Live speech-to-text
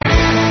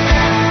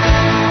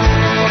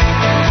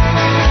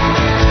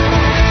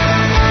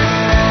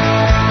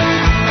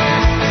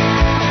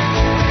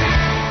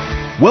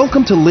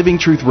Welcome to Living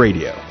Truth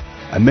Radio,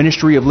 a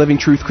ministry of Living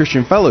Truth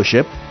Christian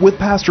Fellowship with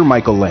Pastor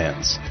Michael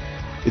Lands.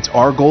 It's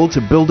our goal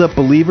to build up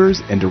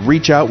believers and to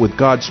reach out with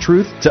God's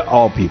truth to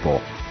all people.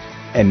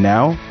 And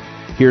now,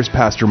 here's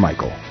Pastor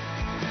Michael.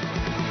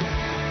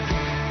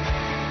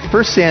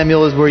 1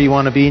 Samuel is where you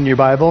want to be in your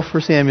Bible.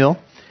 1 Samuel.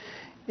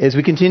 As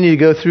we continue to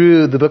go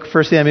through the book of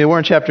 1 Samuel, we're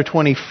in chapter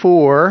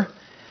 24.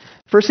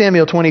 1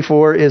 Samuel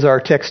 24 is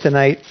our text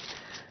tonight.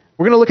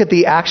 We're going to look at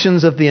the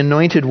actions of the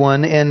Anointed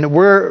One, and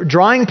we're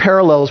drawing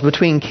parallels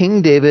between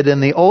King David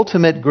and the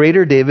ultimate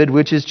greater David,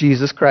 which is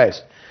Jesus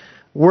Christ.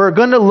 We're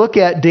going to look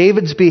at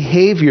David's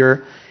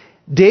behavior.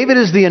 David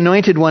is the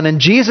Anointed One, and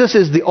Jesus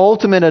is the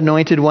ultimate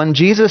Anointed One.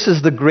 Jesus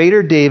is the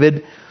greater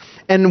David.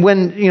 And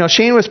when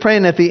Shane was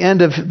praying at the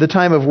end of the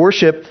time of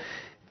worship,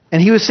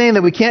 and he was saying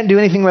that we can't do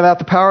anything without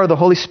the power of the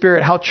Holy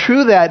Spirit, how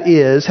true that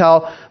is,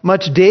 how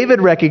much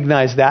David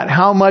recognized that,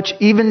 how much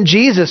even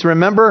Jesus,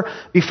 remember,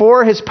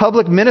 before his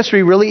public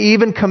ministry really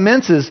even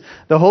commences,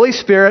 the Holy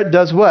Spirit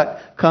does what?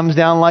 Comes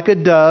down like a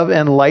dove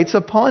and lights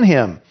upon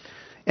him.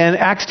 And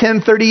Acts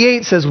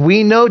 10:38 says,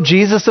 we know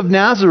Jesus of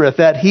Nazareth,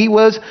 that he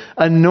was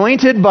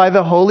anointed by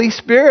the Holy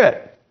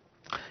Spirit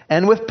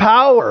and with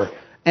power,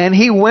 and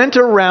he went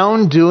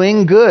around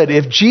doing good.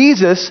 If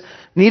Jesus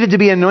needed to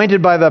be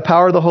anointed by the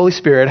power of the Holy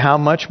Spirit, how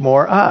much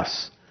more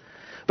us?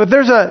 But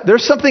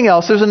there's something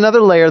else. There's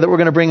another layer that we're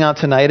going to bring out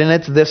tonight, and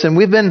it's this, and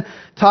we've been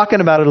talking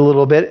about it a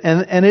little bit,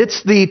 and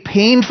it's the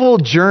painful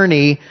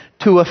journey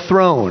to a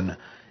throne.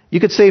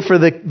 You could say for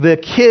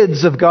the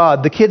kids of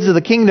God, the kids of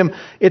the kingdom,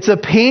 it's a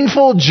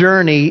painful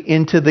journey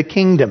into the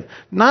kingdom.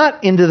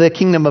 Not into the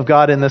kingdom of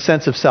God in the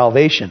sense of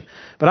salvation,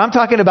 but I'm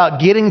talking about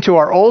getting to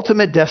our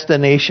ultimate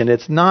destination.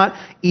 It's not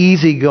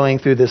easy going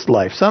through this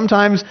life.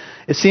 Sometimes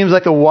it seems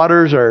like the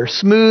waters are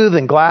smooth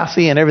and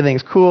glassy and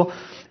everything's cool.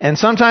 And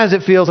sometimes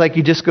it feels like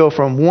you just go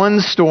from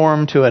one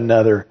storm to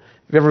another.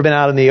 If you've ever been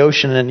out in the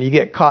ocean and you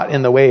get caught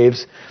in the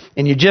waves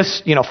and you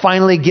just,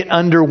 finally get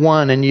under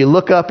one and you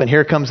look up and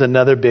here comes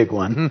another big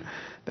one.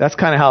 That's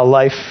kind of how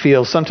life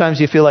feels.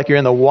 Sometimes you feel like you're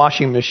in the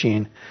washing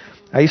machine.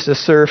 I used to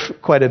surf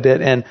quite a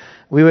bit, and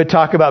we would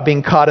talk about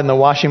being caught in the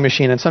washing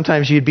machine, and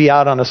sometimes you'd be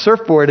out on a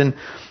surfboard and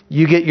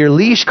you get your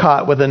leash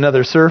caught with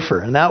another surfer,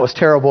 and that was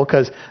terrible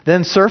because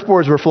then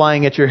surfboards were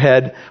flying at your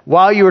head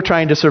while you were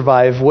trying to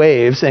survive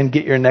waves and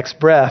get your next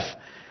breath.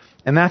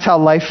 And that's how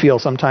life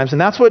feels sometimes, and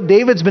that's what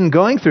David's been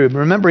going through.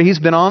 Remember, he's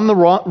been on the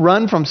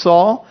run from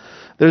Saul.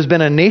 There's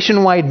been a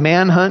nationwide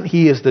manhunt.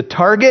 He is the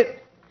target.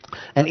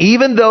 And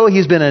even though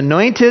he's been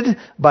anointed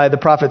by the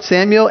prophet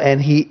Samuel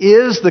and he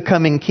is the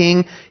coming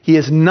king, he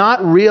has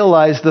not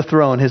realized the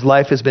throne. His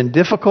life has been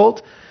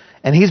difficult,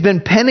 and he's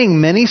been penning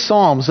many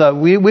psalms.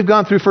 We've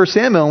gone through 1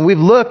 Samuel, and we've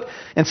looked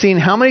and seen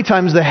how many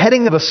times the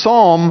heading of a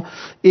psalm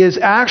is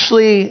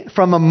actually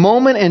from a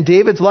moment in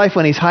David's life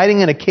when he's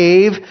hiding in a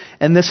cave,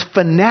 and this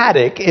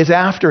fanatic is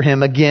after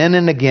him again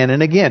and again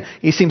and again.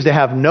 He seems to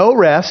have no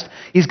rest.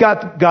 He's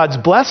got God's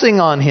blessing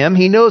on him.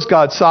 He knows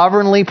God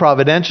sovereignly,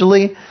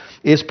 providentially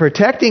is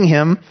protecting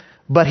him,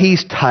 but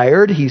he's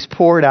tired, he's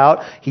poured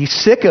out, he's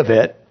sick of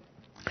it.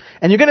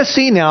 And you're going to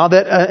see now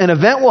that an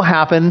event will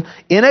happen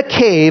in a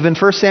cave in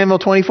 1 Samuel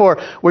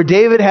 24 where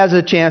David has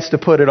a chance to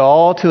put it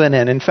all to an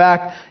end. In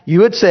fact,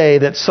 you would say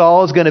that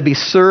Saul is going to be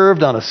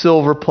served on a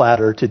silver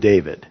platter to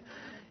David.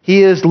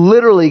 He is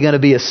literally going to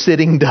be a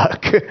sitting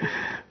duck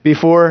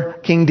before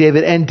King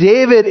David. And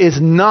David is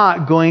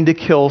not going to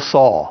kill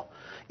Saul.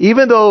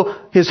 Even though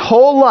his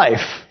whole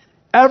life,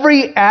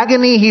 every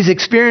agony he's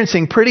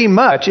experiencing pretty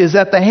much is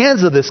at the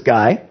hands of this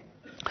guy.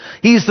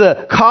 He's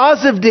the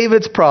cause of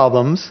David's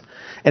problems.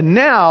 And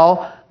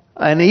now,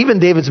 and even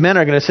David's men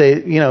are going to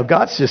say,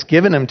 God's just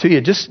given him to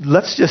you.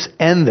 Let's just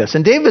end this.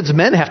 And David's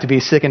men have to be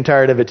sick and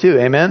tired of it too.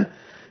 Amen?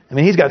 I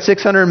mean, he's got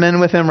 600 men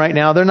with him right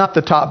now. They're not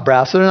the top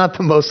brass. They're not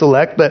the most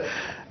select, but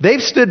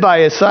they've stood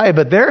by his side,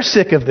 but they're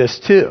sick of this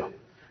too.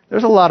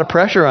 There's a lot of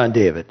pressure on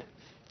David.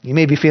 You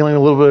may be feeling a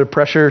little bit of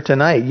pressure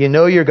tonight. You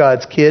know you're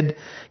God's kid.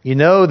 You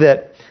know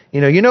that,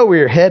 you know where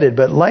you're headed,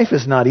 but life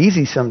is not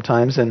easy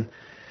sometimes. And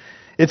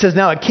it says,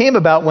 now it came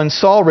about when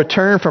Saul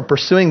returned from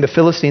pursuing the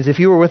Philistines. If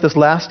you were with us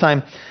last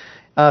time,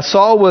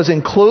 Saul was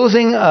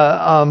enclosing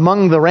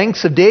among the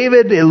ranks of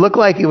David. It looked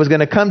like it was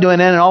going to come to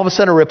an end, and all of a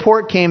sudden a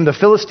report came, the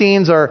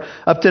Philistines are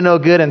up to no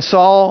good, and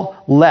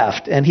Saul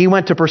left. And he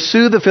went to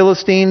pursue the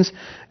Philistines.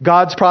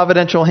 God's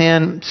providential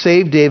hand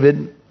saved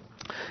David.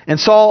 And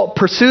Saul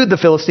pursued the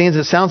Philistines.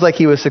 It sounds like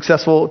he was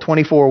successful,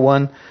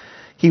 24:1.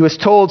 He was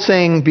told,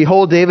 saying,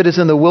 behold, David is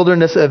in the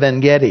wilderness of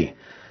En-Gedi.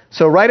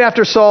 So right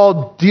after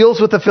Saul deals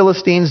with the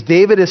Philistines,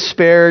 David is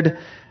spared.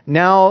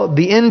 Now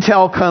the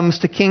intel comes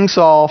to King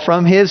Saul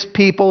from his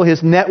people,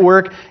 his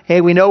network.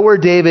 Hey, we know where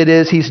David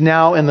is. He's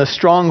now in the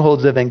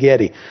strongholds of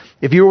En-Gedi.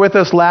 If you were with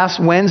us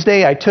last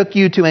Wednesday, I took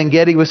you to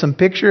En-Gedi with some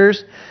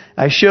pictures.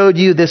 I showed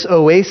you this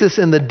oasis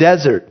in the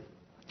desert.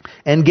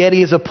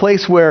 En-Gedi is a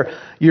place where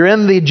You're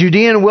in the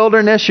Judean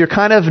wilderness. You're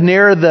kind of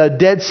near the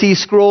Dead Sea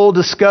Scroll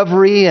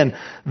discovery and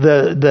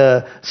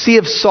the Sea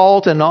of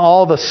Salt and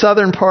all the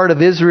southern part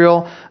of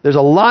Israel. There's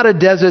a lot of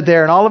desert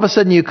there, and all of a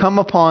sudden you come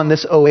upon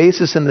this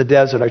oasis in the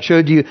desert. I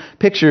showed you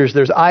pictures.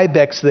 There's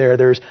ibex there.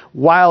 There's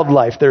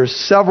wildlife. There's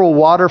several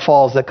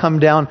waterfalls that come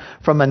down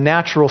from a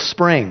natural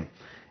spring.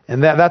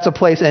 And that's a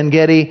place,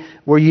 En-Gedi,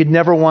 where you'd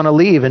never want to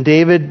leave. And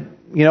David,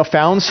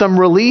 found some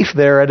relief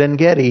there at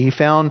En-Gedi. He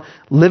found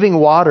living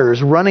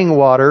waters, running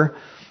water,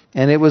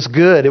 and it was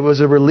good. It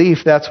was a relief.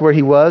 That's where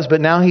he was. But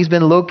now he's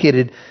been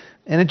located.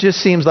 And it just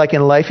seems like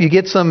in life you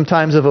get some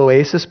times of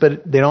oasis,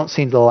 but they don't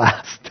seem to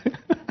last.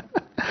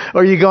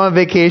 Or you go on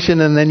vacation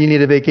and then you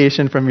need a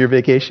vacation from your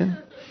vacation.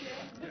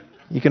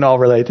 You can all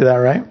relate to that,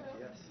 right?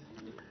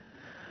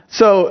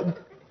 So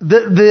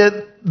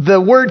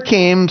the word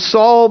came,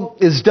 Saul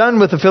is done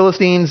with the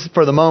Philistines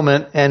for the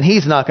moment, and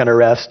he's not going to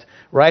rest.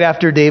 Right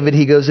after David,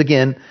 he goes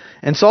again.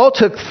 And Saul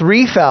took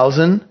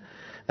 3,000.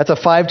 That's a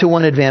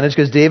 5-to-1 advantage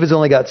because David's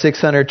only got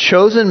 600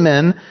 chosen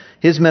men.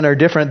 His men are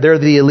different. They're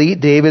the elite.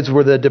 David's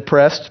were the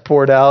depressed,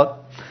 poured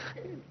out,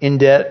 in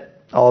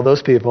debt, all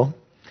those people.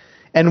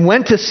 And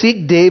went to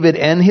seek David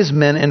and his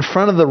men in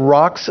front of the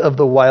rocks of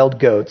the wild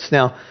goats.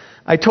 Now,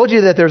 I told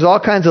you that there's all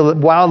kinds of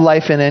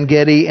wildlife in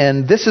En-Gedi,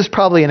 and this is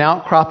probably an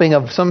outcropping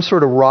of some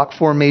sort of rock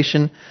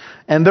formation.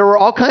 And there were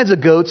all kinds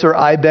of goats or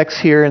ibex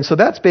here, and so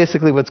that's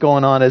basically what's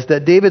going on, is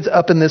that David's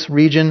up in this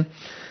region,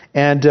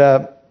 and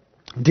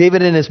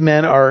David and his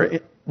men are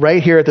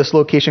right here at this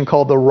location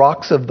called the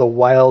Rocks of the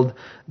Wild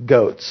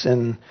Goats.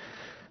 And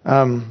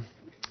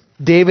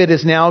David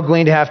is now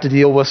going to have to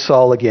deal with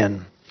Saul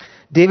again.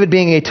 David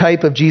being a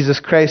type of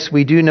Jesus Christ,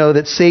 we do know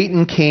that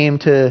Satan came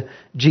to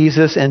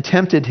Jesus and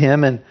tempted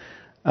him and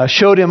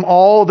showed him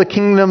all the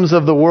kingdoms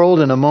of the world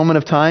in a moment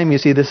of time. You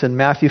see this in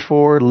Matthew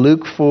 4,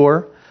 Luke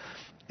 4,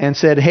 and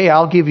said, hey,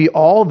 I'll give you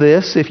all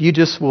this if you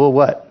just will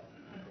what?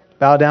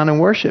 Bow down and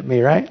worship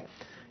me, right?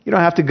 You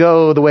don't have to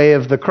go the way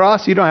of the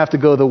cross. You don't have to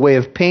go the way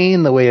of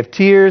pain, the way of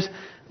tears.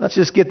 Let's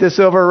just get this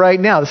over right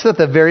now. This is at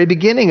the very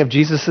beginning of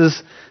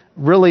Jesus's,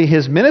 really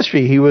his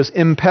ministry. He was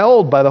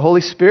impelled by the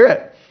Holy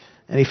Spirit,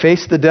 and he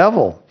faced the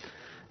devil.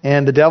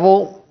 And the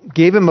devil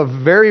gave him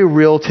a very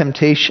real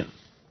temptation.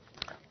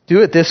 Do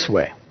it this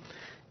way.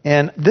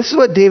 And this is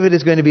what David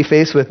is going to be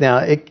faced with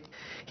now.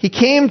 He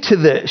came to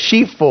the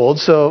sheepfold.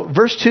 So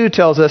verse 2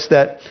 tells us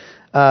that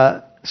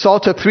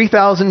Saul took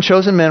 3,000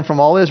 chosen men from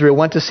all Israel,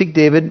 went to seek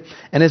David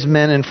and his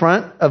men in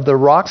front of the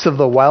rocks of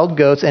the wild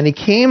goats, and he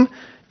came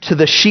to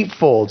the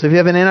sheepfolds. If you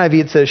have an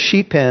NIV, it says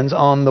sheep pens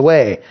on the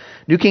way.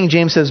 New King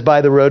James says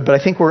by the road, but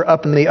I think we're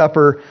up in the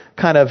upper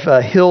kind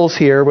of hills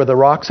here where the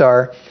rocks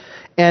are.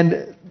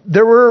 And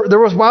there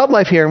was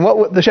wildlife here, and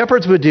what the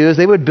shepherds would do is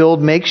they would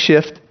build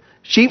makeshift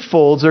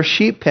sheepfolds or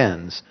sheep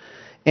pens.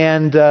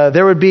 And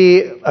there would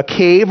be a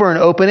cave or an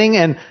opening.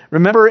 And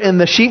remember, in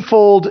the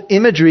sheepfold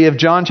imagery of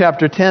John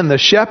chapter 10, the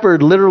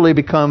shepherd literally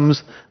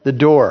becomes the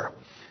door.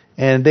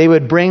 And they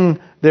would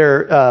bring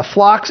their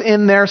flocks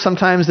in there.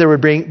 Sometimes there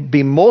would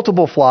be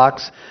multiple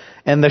flocks.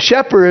 And the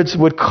shepherds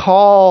would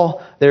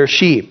call their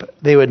sheep.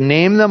 They would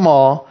name them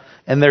all.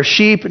 And their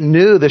sheep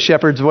knew the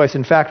shepherd's voice.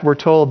 In fact, we're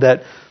told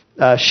that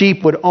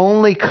sheep would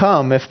only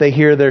come if they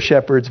hear their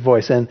shepherd's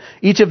voice. And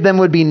each of them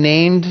would be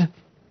named.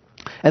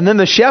 And then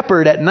the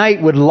shepherd at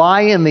night would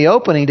lie in the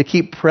opening to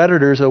keep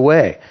predators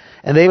away.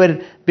 And they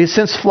would be,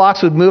 since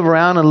flocks would move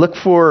around and look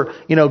for,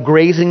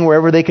 grazing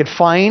wherever they could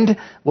find,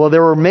 well,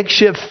 there were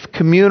makeshift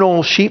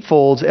communal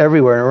sheepfolds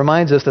everywhere. And it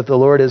reminds us that the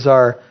Lord is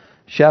our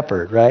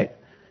shepherd, right?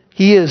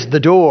 He is the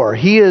door.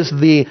 He is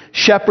the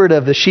shepherd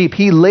of the sheep.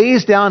 He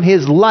lays down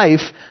his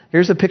life.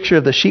 Here's a picture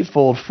of the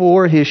sheepfold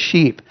for his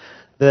sheep.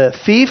 The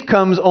thief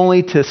comes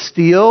only to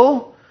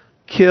steal,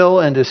 kill,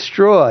 and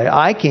destroy.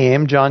 I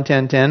came, John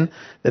 10:10,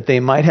 that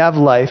they might have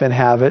life and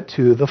have it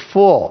to the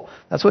full.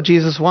 That's what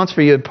Jesus wants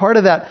for you. And part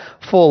of that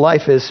full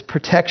life is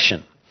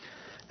protection.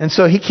 And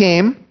so he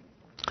came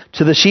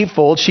to the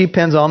sheepfold, sheep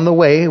pens on the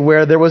way,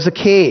 where there was a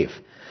cave.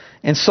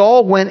 And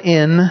Saul went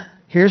in,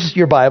 here's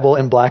your Bible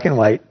in black and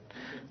white,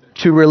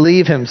 to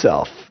relieve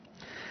himself.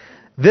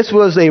 This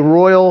was a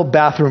royal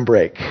bathroom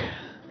break.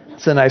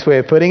 That's a nice way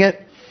of putting it.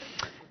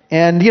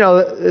 And,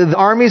 the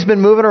army's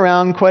been moving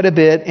around quite a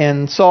bit,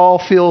 and Saul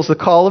feels the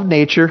call of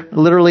nature.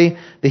 Literally,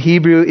 the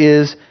Hebrew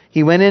is,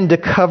 he went in to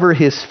cover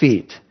his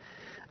feet.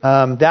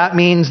 That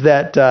means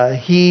that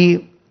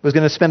he was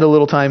going to spend a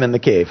little time in the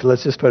cave.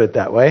 Let's just put it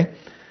that way.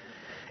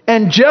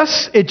 And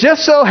it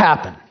just so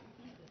happened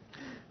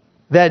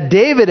that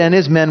David and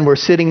his men were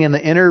sitting in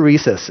the inner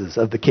recesses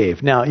of the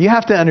cave. Now, you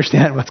have to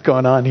understand what's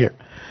going on here.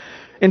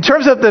 In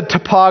terms of the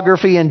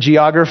topography and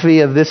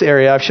geography of this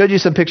area, I've showed you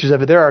some pictures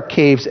of it. There are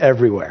caves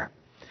everywhere.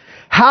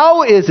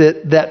 How is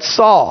it that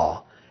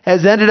Saul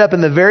has ended up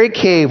in the very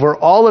cave where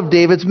all of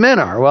David's men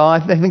are? Well, I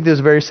think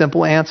there's a very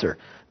simple answer.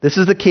 This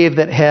is the cave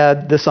that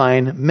had the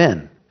sign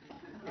men.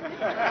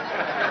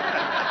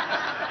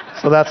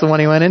 So that's the one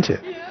he went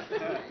into.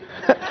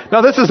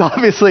 Now, this is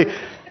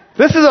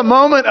a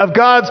moment of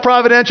God's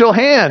providential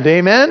hand.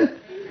 Amen?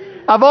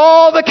 Of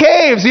all the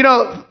caves,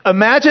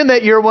 imagine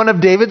that you're one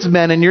of David's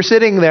men and you're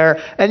sitting there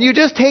and you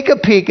just take a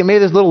peek and maybe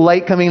there's a little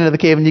light coming into the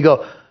cave and you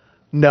go,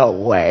 no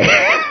way.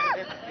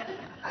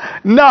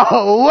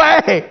 No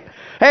way.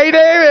 Hey,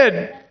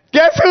 David,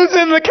 guess who's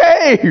in the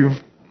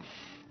cave?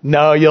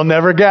 No, you'll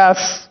never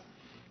guess.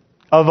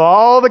 Of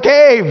all the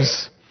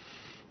caves.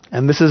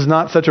 And this is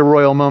not such a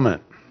royal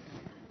moment.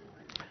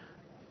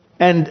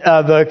 And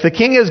the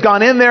king has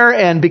gone in there,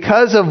 and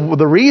because of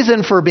the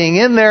reason for being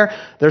in there,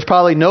 there's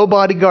probably no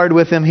bodyguard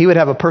with him. He would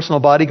have a personal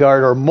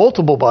bodyguard or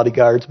multiple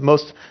bodyguards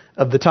most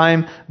of the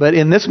time. But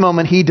in this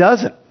moment, he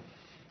doesn't.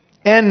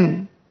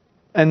 And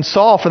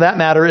Saul, for that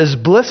matter, is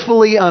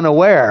blissfully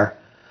unaware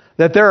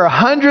that there are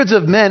hundreds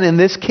of men in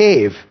this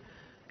cave,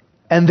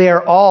 and they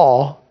are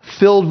all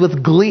filled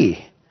with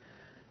glee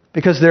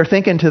because they're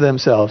thinking to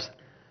themselves,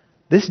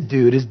 this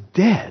dude is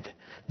dead.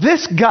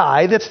 This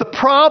guy that's the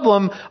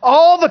problem,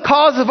 all the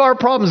cause of our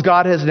problems,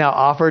 God has now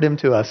offered him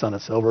to us on a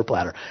silver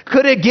platter.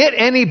 Could it get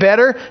any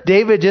better?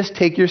 David, just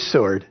take your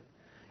sword.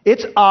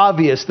 It's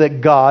obvious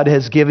that God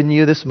has given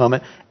you this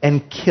moment,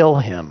 and kill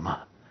him.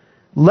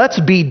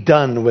 Let's be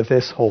done with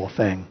this whole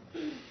thing.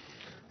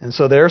 And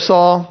so there's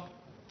Saul.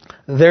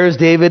 There's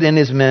David and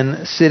his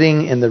men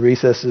sitting in the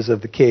recesses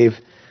of the cave.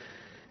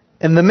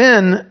 And the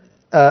men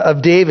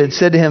of David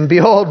said to him,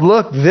 behold,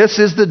 look, this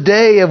is the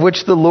day of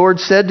which the Lord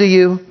said to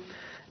you,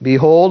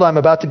 behold, I'm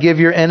about to give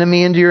your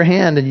enemy into your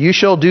hand, and you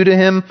shall do to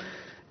him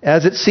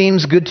as it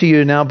seems good to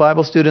you. Now,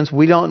 Bible students,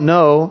 we don't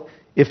know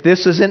if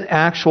this is an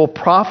actual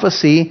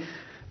prophecy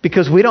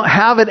because we don't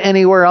have it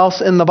anywhere else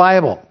in the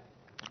Bible.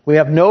 We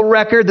have no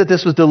record that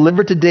this was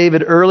delivered to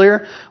David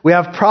earlier. We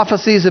have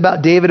prophecies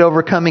about David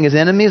overcoming his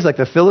enemies like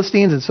the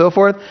Philistines and so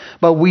forth,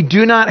 but we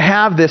do not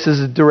have this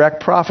as a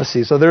direct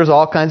prophecy. So there's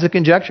all kinds of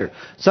conjecture.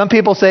 Some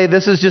people say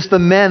this is just the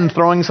men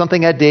throwing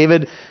something at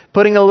David,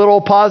 putting a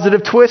little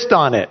positive twist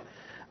on it.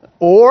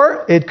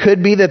 Or it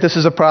could be that this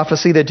is a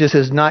prophecy that just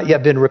has not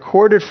yet been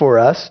recorded for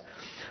us.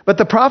 But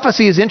the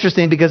prophecy is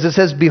interesting because it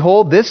says,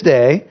 behold, this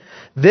day,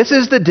 this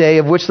is the day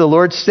of which the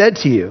Lord said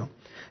to you,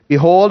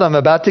 behold, I'm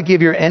about to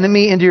give your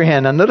enemy into your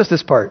hand. Now notice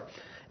this part.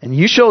 And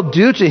you shall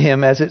do to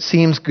him as it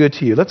seems good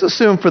to you. Let's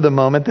assume for the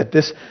moment that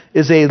this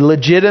is a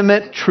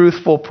legitimate,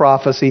 truthful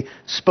prophecy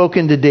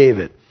spoken to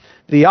David.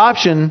 The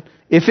option,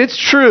 if it's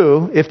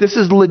true, if this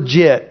is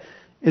legit,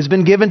 has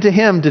been given to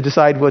him to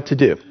decide what to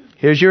do.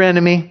 Here's your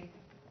enemy.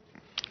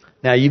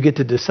 Now you get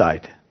to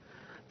decide.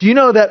 Do you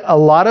know that a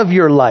lot of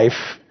your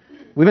life,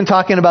 we've been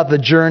talking about the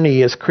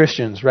journey as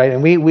Christians, right?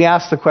 And we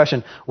ask the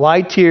question,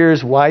 why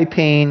tears? Why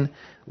pain?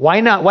 Why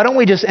not? Why don't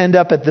we just end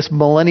up at this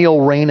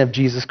millennial reign of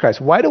Jesus Christ?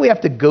 Why do we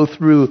have to go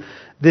through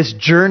this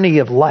journey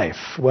of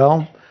life?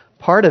 Well,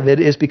 part of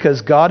it is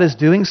because God is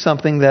doing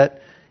something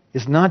that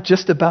is not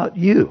just about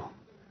you.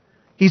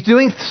 He's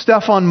doing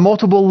stuff on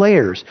multiple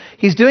layers.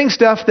 He's doing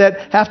stuff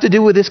that have to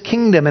do with his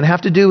kingdom and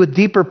have to do with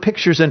deeper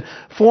pictures and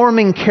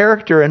forming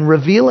character and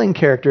revealing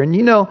character. And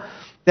you know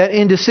that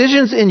in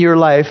decisions in your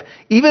life,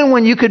 even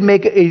when you could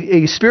make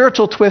a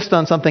spiritual twist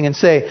on something and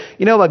say,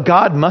 you know what,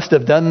 God must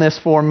have done this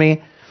for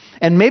me.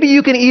 And maybe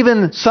you can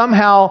even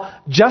somehow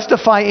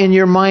justify in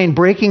your mind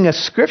breaking a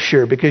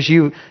scripture because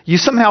you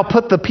somehow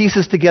put the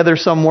pieces together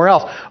somewhere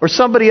else. Or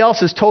somebody else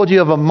has told you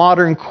of a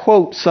modern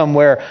quote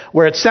somewhere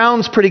where it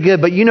sounds pretty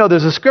good, but you know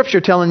there's a scripture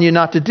telling you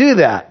not to do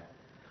that.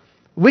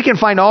 We can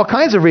find all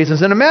kinds of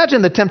reasons. And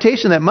imagine the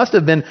temptation that must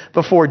have been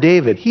before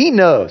David. He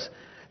knows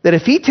that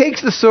if he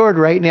takes the sword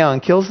right now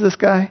and kills this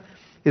guy,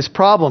 his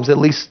problems, at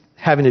least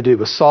having to do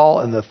with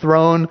Saul and the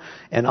throne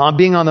and on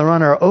being on the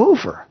run, are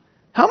over.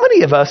 How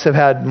many of us have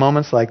had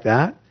moments like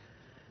that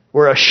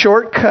where a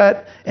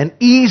shortcut, an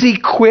easy,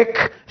 quick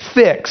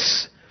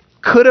fix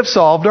could have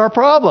solved our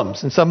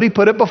problems and somebody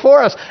put it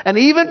before us and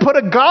even put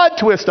a God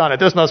twist on it?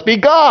 This must be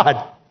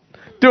God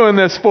doing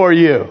this for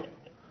you,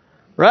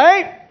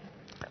 right?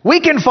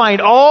 We can find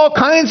all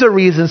kinds of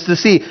reasons to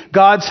see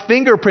God's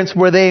fingerprints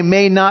where they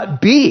may not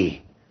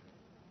be.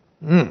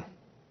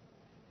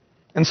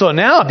 And so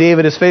now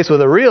David is faced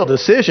with a real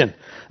decision.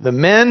 The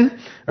men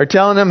are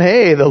telling him,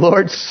 hey, the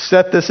Lord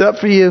set this up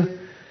for you.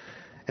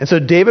 And so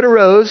David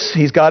arose.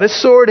 He's got his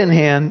sword in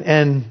hand.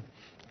 And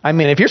I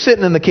mean, if you're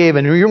sitting in the cave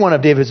and you're one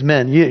of David's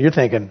men, you're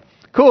thinking,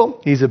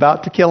 cool, he's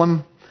about to kill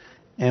him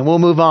and we'll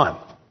move on.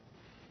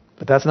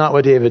 But that's not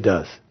what David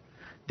does.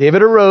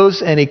 David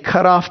arose and he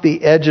cut off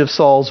the edge of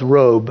Saul's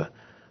robe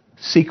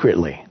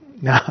secretly.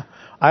 Now,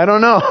 I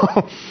don't know.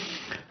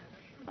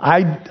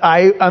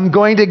 I'm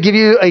going to give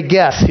you a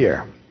guess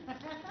here.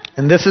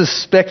 And this is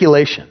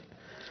speculation.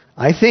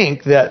 I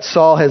think that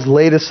Saul has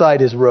laid aside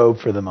his robe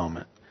for the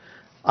moment.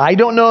 I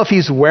don't know if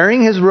he's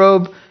wearing his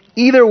robe.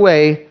 Either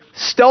way,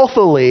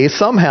 stealthily,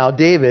 somehow,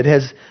 David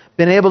has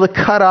been able to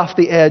cut off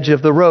the edge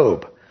of the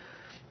robe.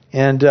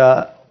 And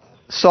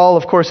Saul,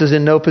 of course, is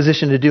in no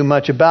position to do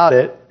much about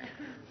it.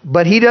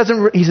 But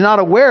he's not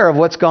aware of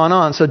what's gone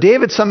on. So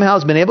David somehow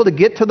has been able to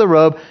get to the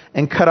robe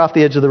and cut off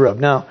the edge of the robe.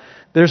 Now,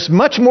 there's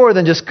much more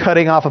than just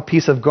cutting off a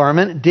piece of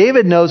garment.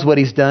 David knows what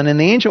he's done. In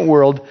the ancient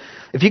world,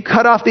 if you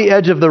cut off the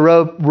edge of the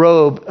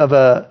robe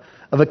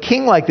of of a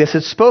king like this,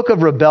 it spoke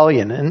of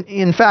rebellion. And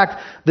in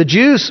fact, the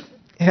Jews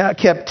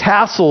kept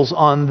tassels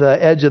on the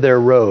edge of their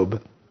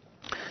robe.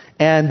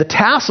 And the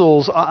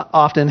tassels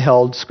often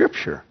held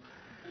Scripture.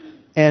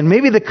 And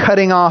maybe the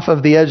cutting off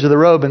of the edge of the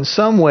robe in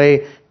some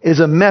way is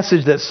a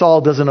message that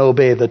Saul doesn't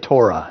obey the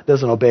Torah,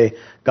 doesn't obey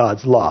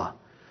God's law.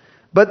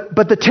 But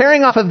the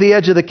tearing off of the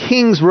edge of the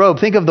king's robe,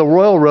 think of the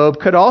royal robe,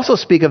 could also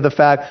speak of the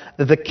fact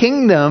that the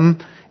kingdom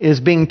is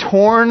being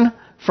torn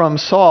from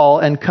Saul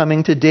and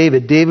coming to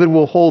David. David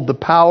will hold the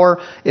power.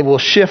 It will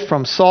shift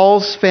from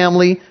Saul's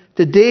family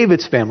to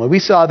David's family. We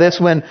saw this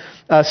when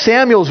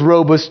Samuel's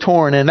robe was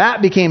torn, and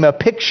that became a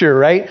picture,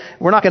 right?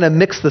 We're not going to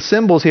mix the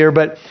symbols here,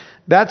 but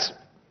that's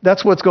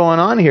what's going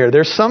on here.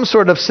 There's some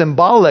sort of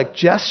symbolic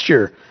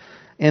gesture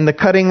in the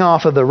cutting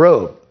off of the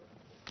robe.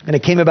 And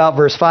it came about,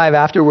 verse 5,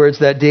 afterwards,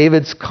 that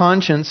David's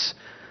conscience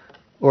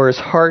or his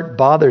heart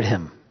bothered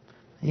him.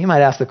 You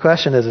might ask the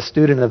question as a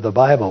student of the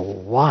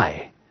Bible,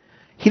 why?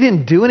 He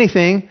didn't do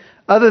anything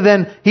other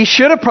than he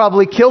should have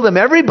probably killed him.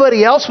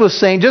 Everybody else was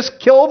saying, just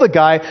kill the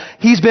guy.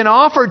 He's been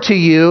offered to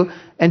you.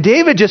 And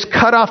David just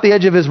cut off the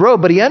edge of his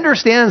robe. But he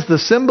understands the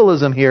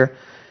symbolism here.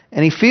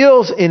 And he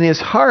feels in his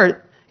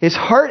heart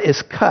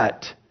is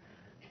cut.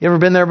 You ever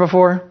been there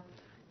before?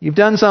 You've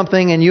done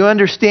something and you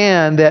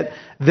understand that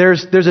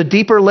there's a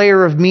deeper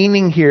layer of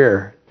meaning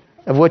here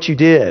of what you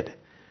did.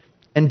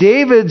 And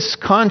David's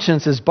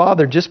conscience is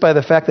bothered just by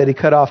the fact that he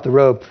cut off the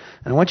robe.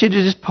 And I want you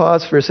to just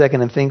pause for a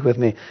second and think with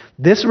me.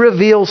 This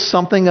reveals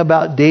something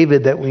about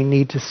David that we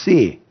need to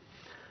see.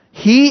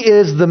 He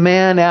is the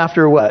man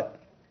after what?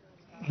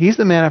 He's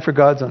the man after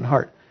God's own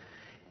heart.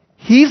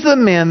 He's the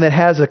man that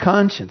has a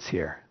conscience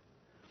here.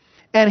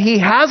 And he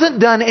hasn't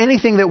done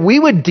anything that we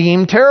would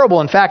deem terrible.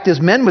 In fact, his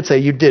men would say,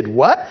 you did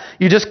what?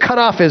 You just cut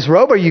off his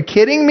robe? Are you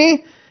kidding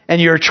me? And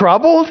you're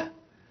troubled?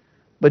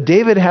 But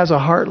David has a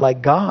heart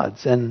like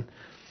God's. And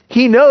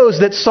he knows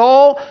that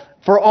Saul,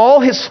 for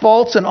all his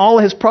faults and all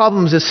his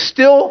problems, is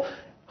still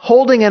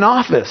holding an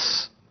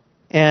office.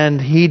 And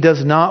he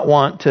does not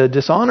want to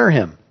dishonor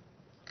him.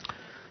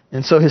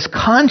 And so his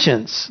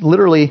conscience,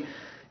 literally,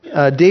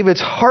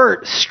 David's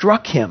heart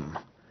struck him,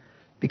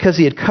 because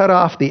he had cut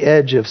off the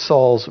edge of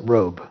Saul's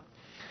robe.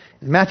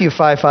 In Matthew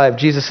 5:5,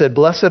 Jesus said,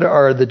 "Blessed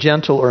are the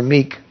gentle or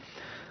meek,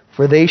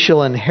 for they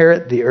shall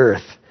inherit the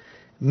earth."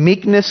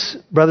 Meekness,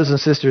 brothers and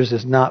sisters,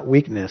 is not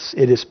weakness.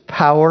 It is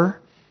power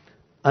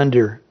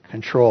under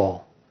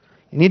control.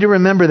 You need to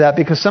remember that,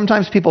 because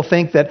sometimes people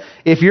think that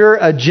if you're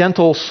a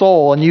gentle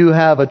soul and you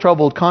have a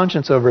troubled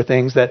conscience over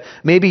things, that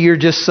maybe you're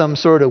just some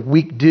sort of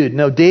weak dude.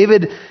 No,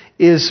 David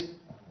is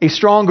a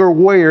stronger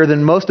warrior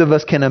than most of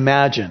us can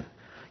imagine.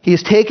 He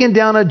has taken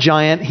down a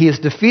giant. He has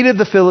defeated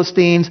the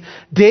Philistines.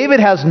 David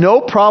has no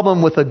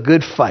problem with a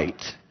good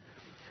fight.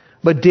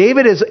 But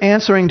David is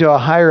answering to a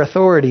higher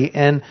authority,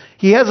 and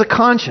he has a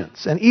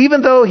conscience. And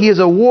even though he is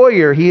a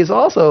warrior, he is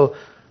also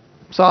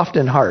soft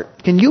in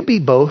heart. Can you be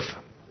both?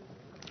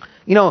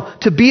 You know,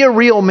 to be a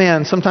real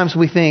man, sometimes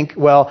we think,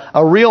 well,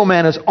 a real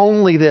man is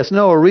only this.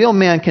 No, a real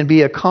man can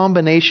be a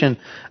combination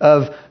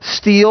of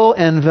steel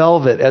and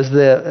velvet,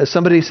 as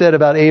somebody said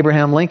about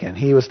Abraham Lincoln.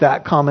 He was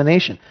that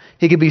combination.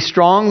 He could be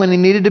strong when he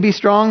needed to be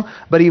strong,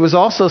 but he was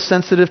also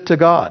sensitive to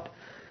God.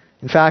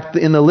 In fact,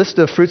 in the list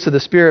of fruits of the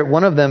Spirit,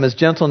 one of them is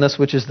gentleness,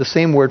 which is the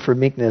same word for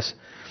meekness.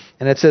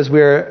 And it says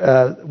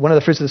one of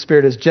the fruits of the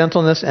Spirit is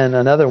gentleness, and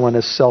another one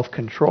is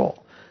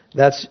self-control.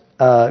 That's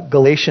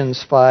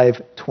Galatians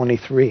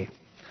 5:23.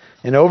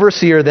 An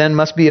overseer then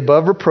must be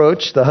above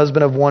reproach, the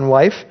husband of one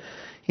wife.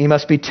 He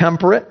must be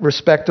temperate,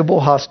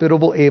 respectable,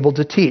 hospitable, able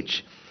to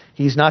teach.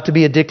 He's not to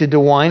be addicted to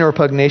wine or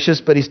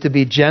pugnacious, but he's to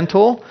be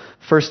gentle,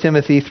 1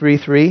 Timothy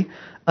 3:3,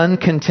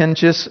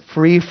 uncontentious,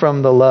 free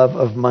from the love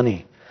of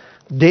money.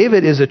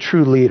 David is a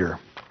true leader.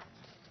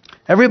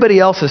 Everybody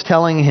else is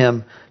telling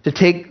him to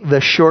take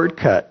the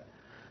shortcut,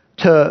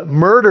 to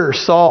murder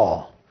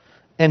Saul.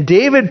 And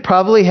David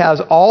probably has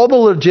all the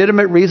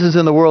legitimate reasons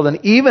in the world, and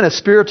even a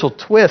spiritual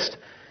twist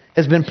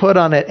has been put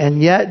on it,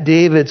 and yet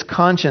David's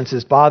conscience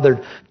is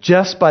bothered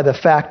just by the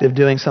fact of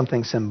doing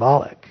something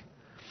symbolic.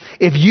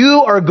 If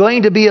you are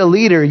going to be a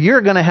leader,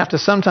 you're going to have to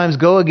sometimes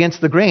go against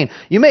the grain.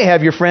 You may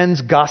have your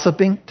friends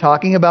gossiping,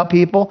 talking about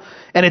people,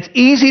 and it's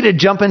easy to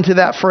jump into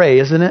that fray,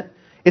 isn't it?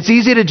 It's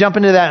easy to jump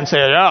into that and say,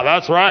 yeah,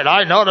 that's right,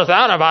 I noticed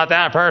that about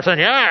that person,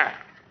 yeah.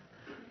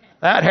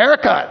 That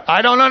haircut,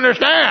 I don't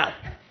understand.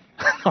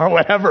 Or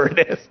whatever it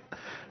is,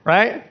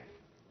 right?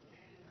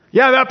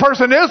 Yeah, that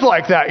person is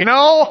like that, you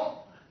know?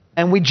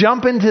 And we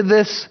jump into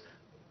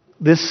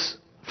this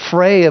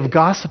fray of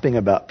gossiping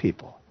about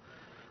people.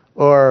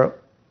 Or,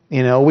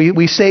 you know,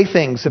 we say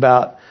things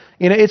about,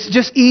 you know, it's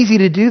just easy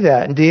to do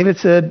that. And David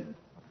said,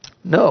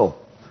 no.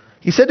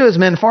 He said to his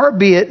men, far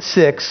be it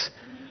 6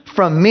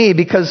 from me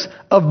because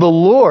of the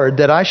Lord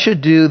that I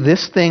should do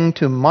this thing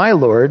to my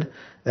Lord,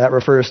 that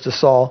refers to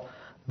Saul,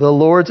 the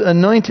Lord's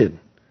anointed,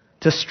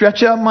 to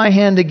stretch out my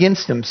hand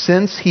against him,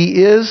 since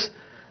he is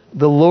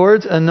the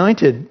Lord's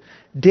anointed.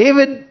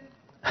 David,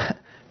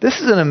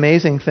 this is an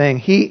amazing thing.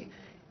 He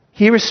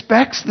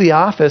respects the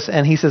office,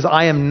 and he says,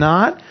 I am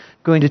not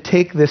going to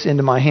take this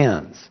into my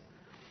hands.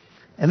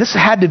 And this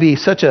had to be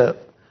such a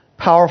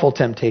powerful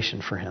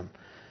temptation for him.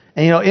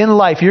 And in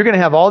life, you're going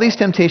to have all these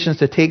temptations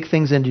to take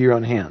things into your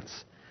own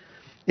hands.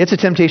 It's a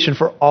temptation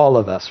for all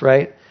of us,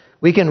 right?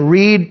 We can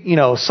read,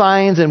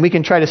 signs, and we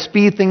can try to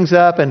speed things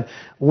up, and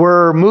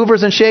we're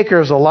movers and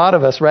shakers, a lot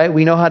of us, right?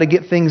 We know how to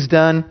get things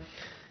done.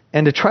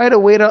 And to try to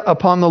wait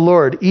upon the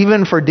Lord,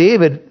 even for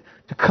David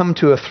to come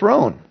to a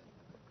throne,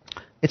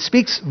 it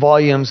speaks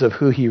volumes of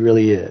who he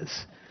really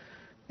is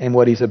and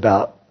what he's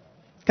about.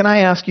 Can I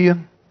ask you,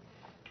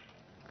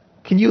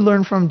 can you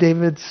learn from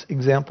David's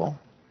example?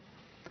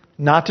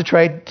 Not to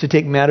try to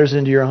take matters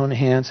into your own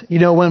hands.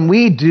 When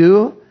we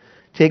do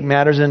take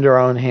matters into our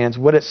own hands,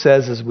 what it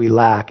says is we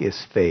lack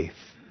is faith.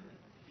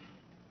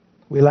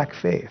 We lack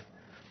faith.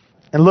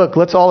 And look,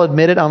 let's all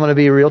admit it. I'm going to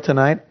be real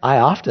tonight. I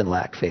often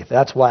lack faith.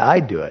 That's why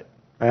I do it,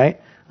 right?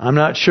 I'm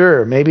not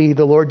sure. Maybe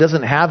the Lord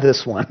doesn't have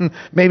this one.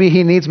 Maybe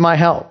he needs my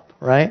help,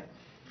 right?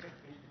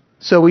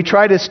 So we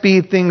try to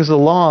speed things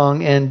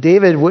along, and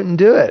David wouldn't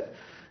do it.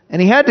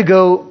 And he had to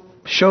go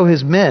show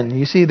his men.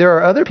 You see, there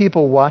are other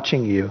people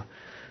watching you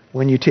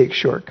when you take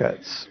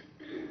shortcuts.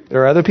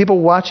 There are other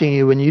people watching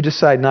you when you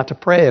decide not to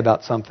pray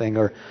about something,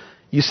 or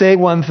you say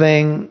one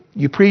thing,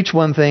 you preach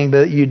one thing,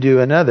 but you do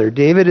another.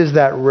 David is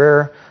that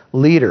rare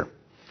leader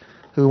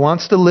who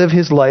wants to live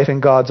his life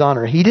in God's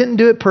honor. He didn't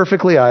do it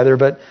perfectly either,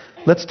 but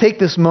let's take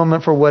this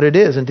moment for what it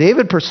is. And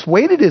David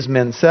persuaded his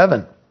men,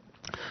 7,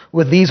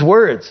 with these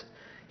words.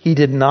 He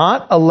did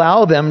not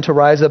allow them to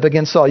rise up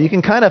against Saul. You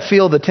can kind of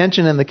feel the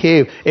tension in the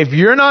cave. If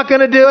you're not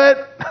going to do it,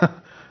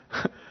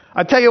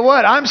 I tell you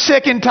what, I'm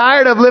sick and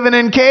tired of living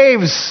in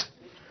caves.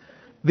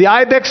 The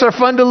ibex are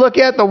fun to look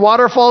at. The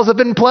waterfalls have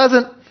been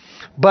pleasant.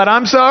 But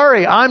I'm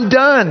sorry, I'm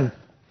done.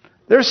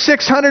 There's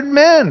 600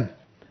 men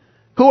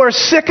who are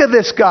sick of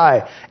this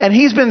guy. And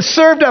he's been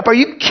served up. Are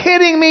you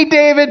kidding me,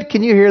 David?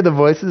 Can you hear the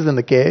voices in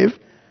the cave?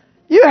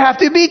 You have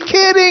to be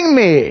kidding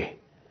me.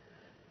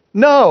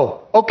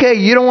 No. Okay,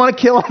 you don't want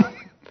to kill him?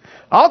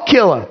 I'll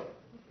kill him.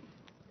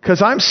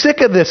 Because I'm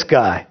sick of this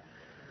guy.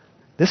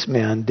 This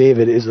man,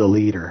 David, is a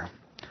leader.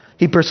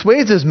 He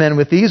persuades his men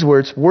with these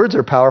words. Words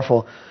are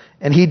powerful.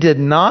 And he did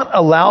not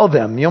allow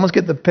them. You almost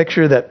get the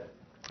picture that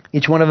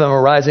each one of them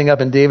are rising up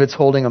and David's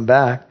holding them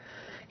back.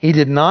 He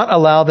did not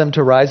allow them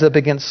to rise up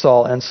against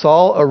Saul. And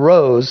Saul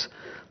arose,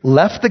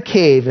 left the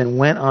cave, and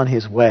went on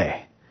his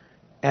way.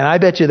 And I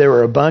bet you there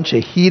were a bunch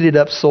of heated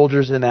up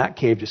soldiers in that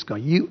cave just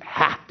going, you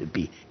have to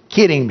be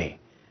kidding me.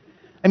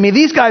 I mean,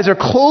 these guys are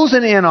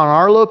closing in on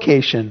our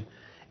location,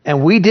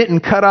 and we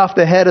didn't cut off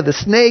the head of the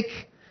snake?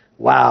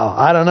 Wow,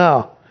 I don't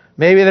know.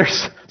 Maybe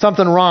there's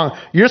something wrong.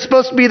 You're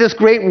supposed to be this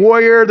great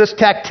warrior, this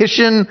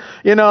tactician.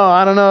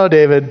 I don't know,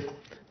 David.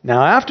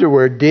 Now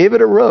afterward,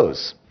 David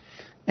arose,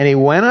 and he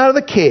went out of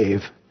the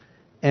cave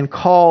and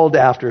called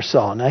after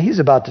Saul. Now he's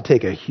about to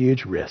take a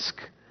huge risk,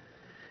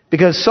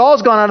 because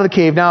Saul's gone out of the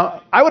cave.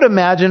 Now, I would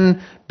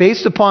imagine,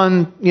 based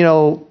upon,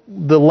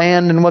 the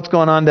land and what's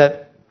going on,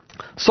 that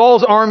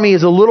Saul's army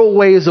is a little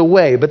ways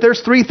away, but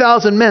there's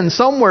 3,000 men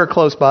somewhere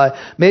close by,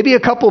 maybe a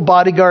couple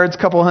bodyguards, a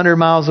couple hundred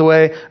miles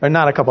away, or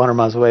not a couple hundred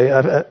miles away,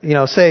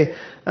 say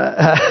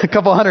a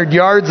couple hundred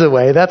yards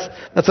away. That's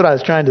what I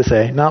was trying to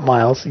say, not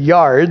miles,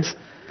 yards.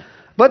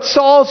 But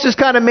Saul's just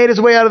kind of made his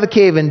way out of the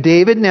cave, and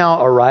David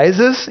now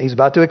arises. He's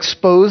about to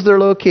expose their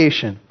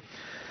location.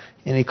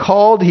 And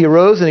he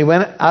arose and he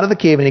went out of the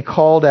cave and he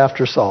called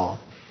after Saul.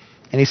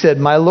 And he said,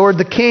 "My lord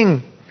the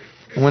king."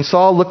 And when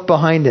Saul looked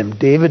behind him,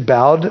 David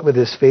bowed with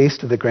his face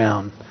to the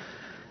ground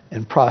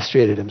and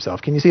prostrated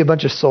himself. Can you see a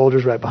bunch of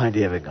soldiers right behind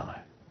David going,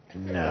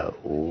 no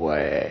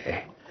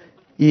way.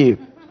 You've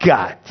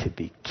got to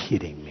be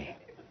kidding me.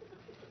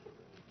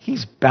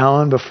 He's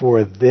bowing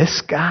before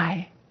this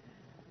guy,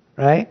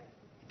 right?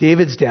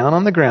 David's down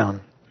on the ground.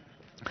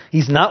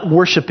 He's not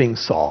worshiping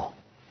Saul,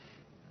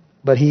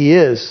 but he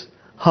is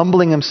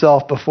humbling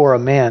himself before a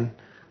man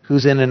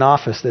who's in an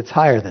office that's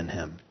higher than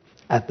him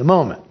at the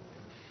moment.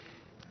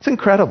 It's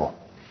incredible.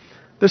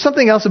 There's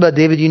something else about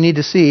David you need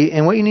to see,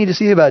 and what you need to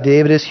see about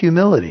David is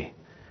humility.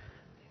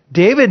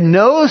 David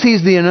knows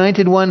he's the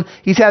anointed one.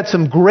 He's had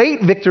some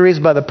great victories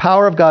by the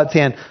power of God's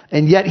hand,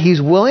 and yet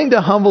he's willing to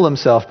humble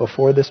himself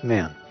before this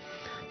man.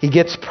 He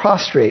gets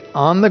prostrate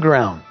on the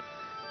ground,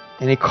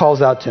 and he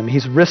calls out to him.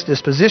 He's risked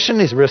his position,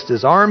 he's risked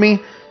his army,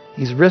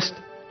 he's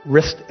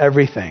risked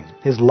everything,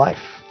 his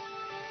life.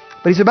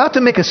 But he's about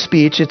to make a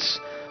speech. It's,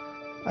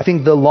 I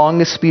think, the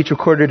longest speech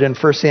recorded in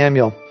 1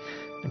 Samuel.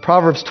 And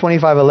Proverbs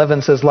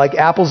 25:11 says, like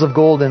apples of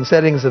gold and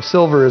settings of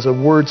silver is a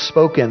word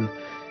spoken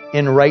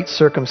in right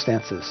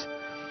circumstances.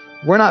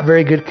 We're not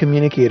very good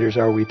communicators,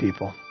 are we,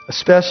 people?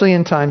 Especially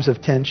in times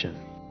of tension.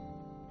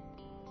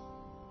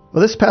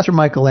 Well, this is Pastor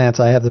Michael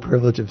Lance. I have the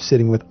privilege of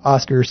sitting with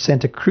Oscar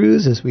Santa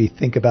Cruz as we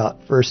think about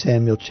 1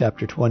 Samuel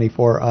chapter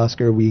 24.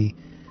 Oscar, we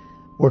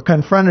were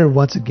confronted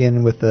once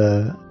again with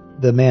the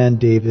man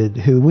David,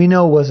 who we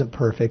know wasn't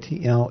perfect.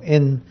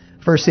 In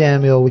 1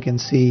 Samuel, we can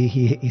see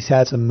he's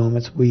had some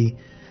moments.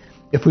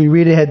 If we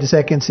read ahead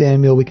to 2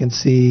 Samuel, we can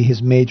see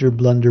his major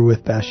blunder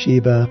with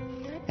Bathsheba,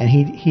 and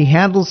he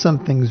handled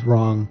some things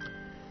wrong.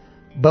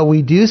 But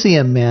we do see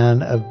a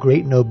man of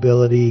great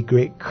nobility,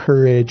 great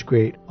courage,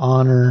 great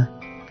honor,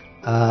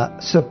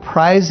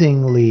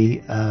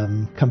 surprisingly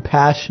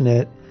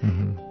compassionate,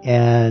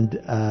 and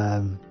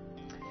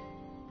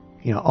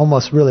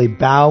almost really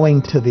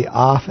bowing to the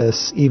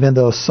office, even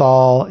though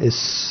Saul is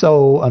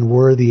so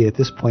unworthy at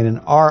this point in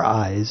our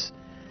eyes.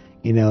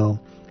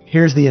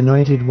 Here's the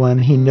anointed one.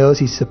 He knows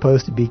he's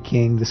supposed to be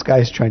king. This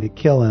guy's trying to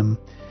kill him.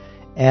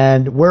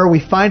 And where we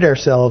find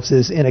ourselves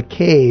is in a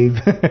cave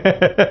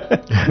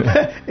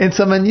in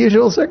some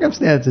unusual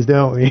circumstances,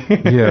 don't we?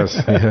 Yes.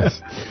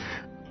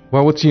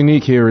 Well, what's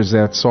unique here is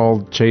that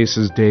Saul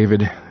chases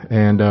David,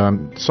 and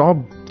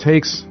Saul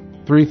takes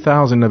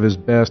 3,000 of his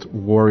best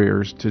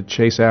warriors to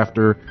chase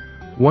after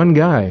one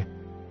guy.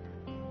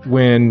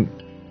 When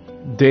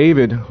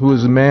David, who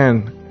is a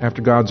man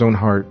after God's own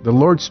heart, the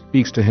Lord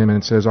speaks to him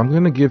and says, I'm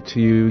going to give to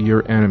you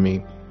your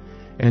enemy,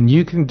 and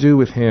you can do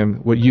with him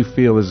what you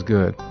feel is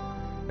good.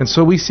 And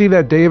so we see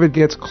that David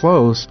gets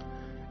close,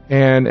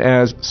 and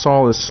as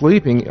Saul is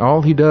sleeping,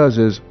 all he does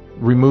is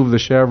remove the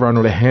chevron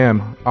or the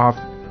hem off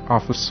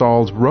of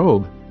Saul's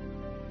robe.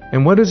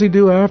 And what does he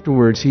do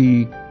afterwards?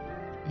 He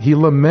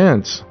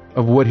laments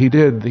of what he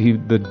did,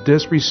 the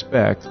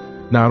disrespect,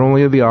 not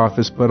only of the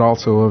office, but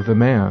also of the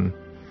man.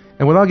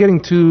 And without getting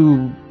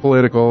too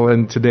political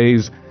in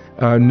today's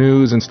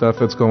news and stuff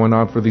that's going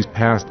on for these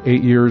past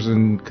 8 years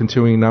and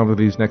continuing now for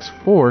these next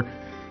 4,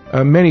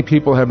 many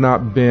people have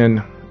not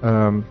been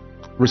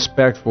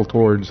respectful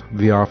towards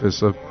the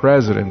office of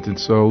president. And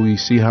so we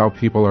see how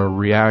people are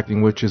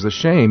reacting, which is a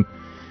shame.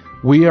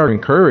 We are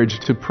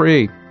encouraged to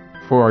pray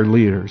for our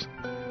leaders.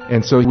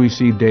 And so we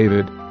see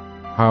David,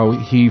 how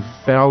he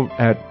fell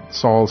at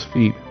Saul's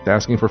feet,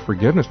 asking for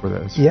forgiveness for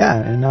this. Yeah,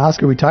 and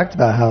Oscar, we talked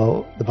about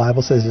how the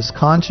Bible says his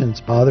conscience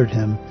bothered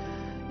him.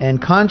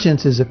 And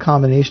conscience is a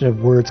combination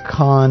of words.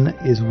 Con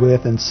is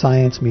with, and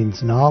science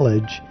means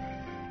knowledge.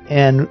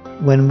 And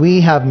when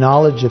we have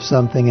knowledge of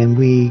something and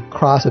we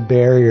cross a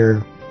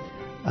barrier,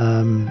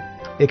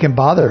 it can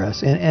bother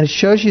us. And it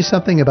shows you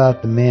something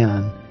about the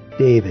man,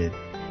 David.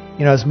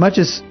 As much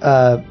as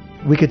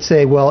we could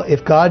say, well,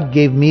 if God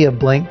gave me a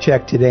blank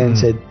check today and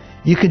said,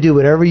 you can do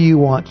whatever you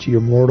want to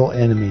your mortal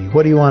enemy,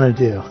 what do you want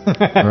to do?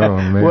 Oh,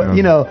 man. Well,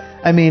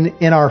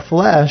 in our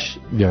flesh,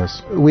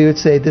 yes, we would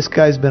say, this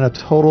guy's been a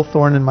total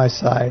thorn in my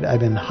side. I've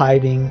been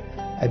hiding.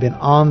 I've been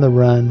on the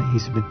run.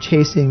 He's been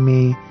chasing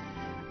me.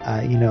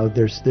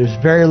 There's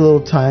very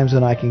little times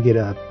when I can get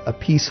a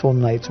peaceful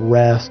night's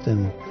rest,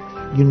 and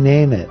you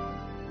name it.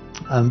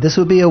 This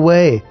would be a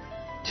way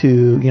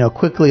to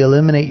quickly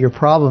eliminate your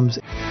problems.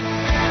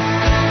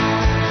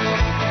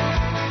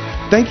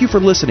 Thank you for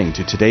listening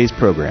to today's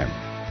program.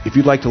 If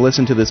you'd like to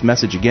listen to this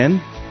message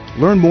again,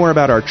 learn more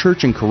about our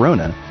church in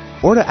Corona,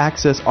 or to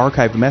access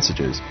archived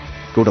messages,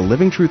 go to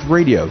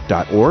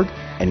livingtruthradio.org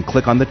and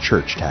click on the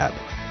Church tab.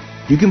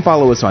 You can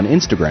follow us on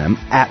Instagram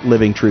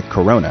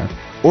 @LivingTruthCorona,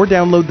 or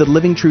download the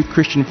Living Truth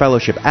Christian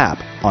Fellowship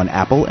app on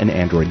Apple and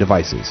Android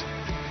devices.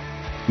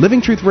 Living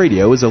Truth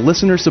Radio is a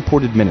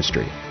listener-supported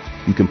ministry.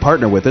 You can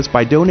partner with us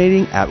by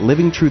donating at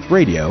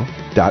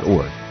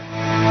livingtruthradio.org.